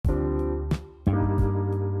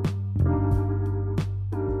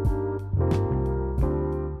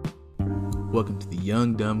Welcome to the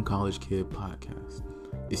Young Dumb College Kid Podcast.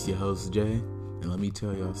 It's your host Jay, and let me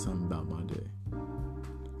tell y'all something about my day.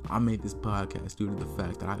 I made this podcast due to the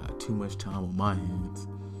fact that I got too much time on my hands.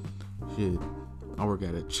 Shit, I work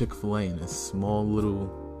at a Chick-fil-A in a small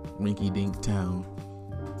little rinky-dink town,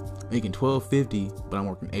 making $12.50, but I'm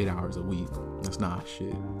working 8 hours a week. That's not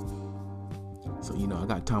shit. So, I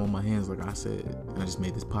got time on my hands, like I said, and I just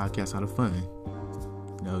made this podcast out of fun.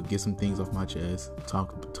 Get some things off my chest,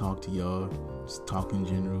 talk to y'all, just talk in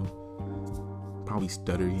general, probably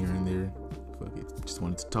stutter here and there. Fuck it, just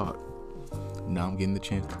wanted to talk. Now I'm getting the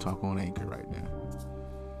chance to talk on Anchor right now.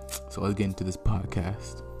 So let's get into this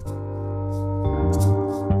podcast.